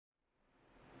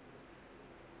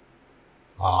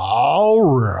All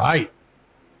right.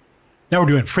 Now we're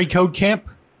doing FreeCodeCamp,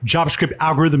 JavaScript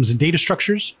algorithms and data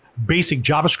structures, basic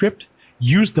JavaScript,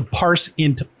 use the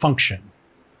parseInt function.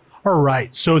 All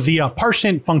right, so the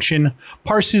parseInt function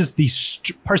parses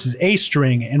a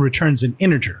string and returns an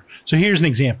integer. So here's an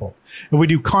example. If we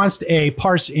do const a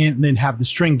parseInt and then have the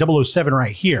string 007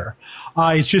 right here,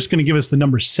 it's just going to give us the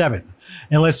number 7.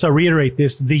 And let's reiterate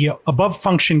this. The above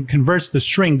function converts the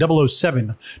string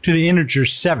 007 to the integer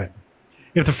 7.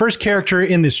 If the first character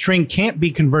in the string can't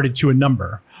be converted to a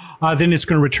number, then it's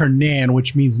going to return nan,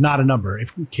 which means not a number,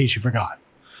 in case you forgot.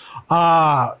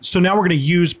 So now we're going to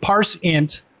use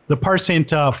parseInt, the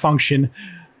parseInt function,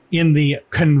 in the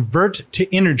convert to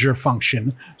integer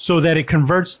function so that it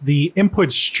converts the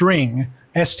input string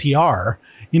str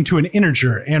into an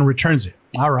integer and returns it.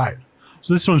 All right.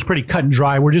 So this one's pretty cut and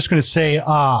dry. We're just going to say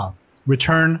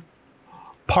return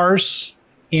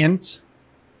parseInt,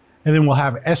 and then we'll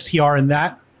have str in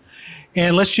that.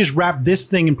 And let's just wrap this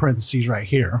thing in parentheses right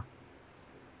here.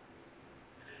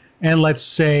 And let's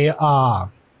say, what are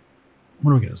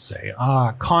we going to say?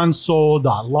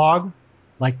 Console.log,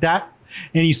 like that.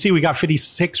 And you see we got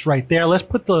 56 right there. Let's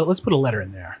put a letter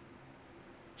in there.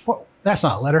 That's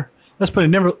not a letter. Let's put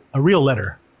a real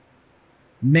letter.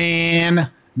 Nan,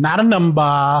 not a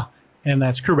number. And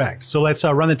that's correct. So let's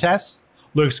run the test.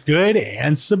 Looks good,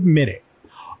 and submit it.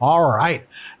 All right.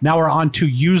 Now we're on to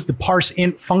use the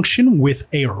parseInt function with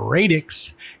a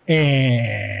radix,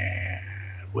 and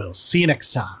we'll see you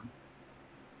next time.